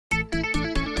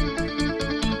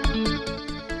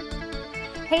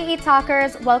Hey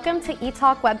ETalkers, welcome to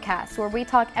ETalk Webcast, where we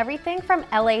talk everything from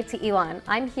LA to Elon.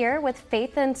 I'm here with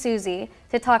Faith and Susie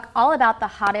to talk all about the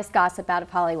hottest gossip out of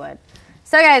Hollywood.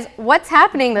 So guys, what's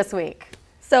happening this week?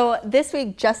 So this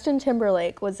week, Justin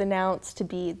Timberlake was announced to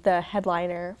be the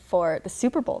headliner for the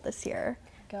Super Bowl this year.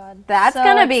 God, that's so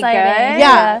gonna be exciting. good.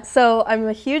 Yeah, so I'm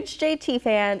a huge JT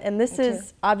fan, and this Me is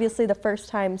too. obviously the first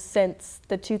time since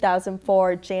the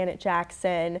 2004 Janet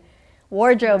Jackson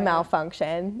wardrobe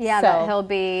malfunction. Yeah, so, that he'll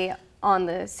be on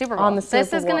the Super Bowl. On the This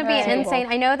Super is going to Bowl. be Right. insane.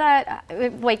 I know that,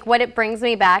 like, what it brings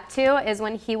me back to is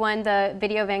when he won the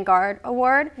Video Vanguard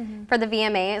Award for the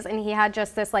VMAs, and he had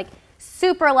just this, like,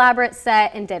 super elaborate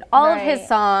set and did all of his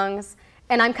songs.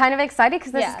 And I'm kind of excited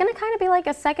because this is going to kind of be like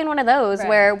a second one of those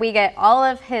where we get all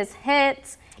of his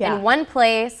hits in one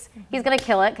place. He's going to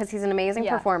kill it because he's an amazing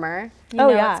performer. You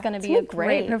know it's going to be a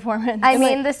great performance. I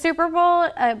mean, the Super Bowl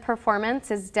performance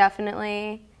is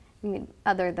definitely, I mean,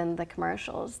 other than the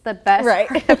commercials, the best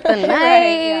part of the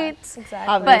night. Exactly.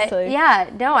 Obviously. But yeah,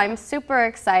 no, I'm super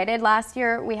excited. Last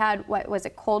year we had, what was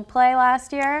it, Coldplay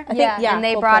last year? I think, And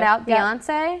they Coldplay. brought out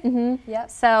Beyonce. Yep.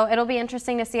 So it'll be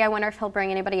interesting to see. I wonder if he'll bring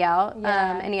anybody out,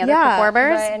 any other Yeah,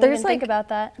 performers. Right, I didn't There's even think about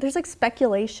that. There's like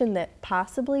speculation that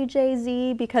possibly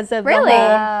Jay-Z because of Really?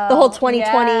 the whole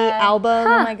 2020 album.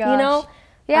 Oh my gosh. You know?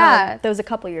 Yeah. That was a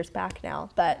couple years back now,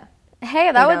 but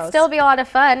Hey, that who would knows? still be a lot of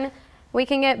fun. We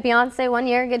can get Beyonce one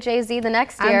year, get Jay-Z the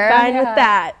next year. I'm fine with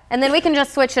that. And then we can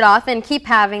just switch it off and keep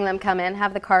having them come in,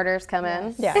 have the Carters come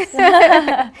in. Yes.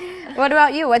 What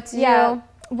about you? What's you?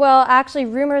 Well, actually,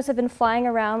 rumors have been flying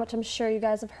around, which I'm sure you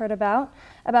guys have heard about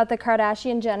the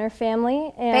Kardashian-Jenner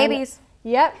family. And Babies.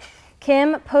 Yep.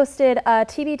 Kim posted a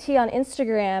TBT on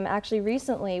Instagram actually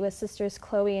recently with sisters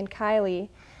Khloe and Kylie,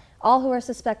 all who are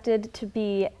suspected to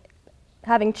be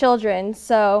having children.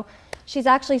 So she's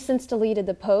actually since deleted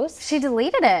the post. She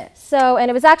deleted it. So, and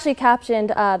it was actually captioned,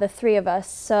 the three of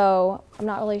us, so I'm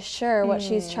not really sure what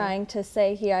she's trying to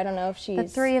say here. I don't know if she's The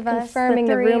three of us, confirming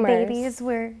the the three rumors. babies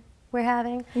we're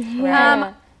having.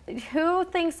 Right. Who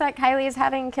thinks that Kylie is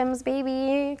having Kim's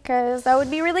baby? Because that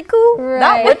would be really cool. Right.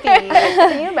 That would be.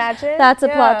 Can you imagine? That's a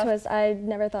plot twist. I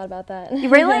never thought about that.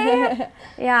 Really?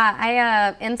 Yeah,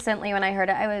 I instantly when I heard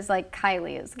it, I was like,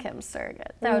 Kylie is Kim's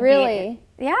surrogate. That would Really?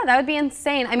 Be, yeah, that would be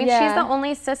insane. I mean, she's the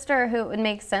only sister who it would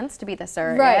make sense to be the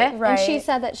surrogate. Right. And she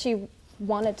said that she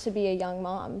wanted to be a young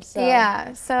mom. So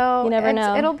Yeah, so you never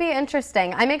know. It'll be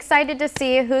interesting. I'm excited to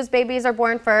see whose babies are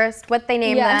born first, what they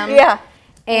name them. Yeah.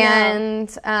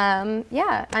 And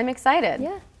yeah, I'm excited.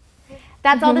 Yeah.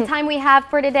 That's all the time we have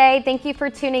for today. Thank you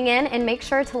for tuning in, and make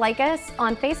sure to like us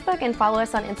on Facebook and follow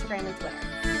us on Instagram and Twitter.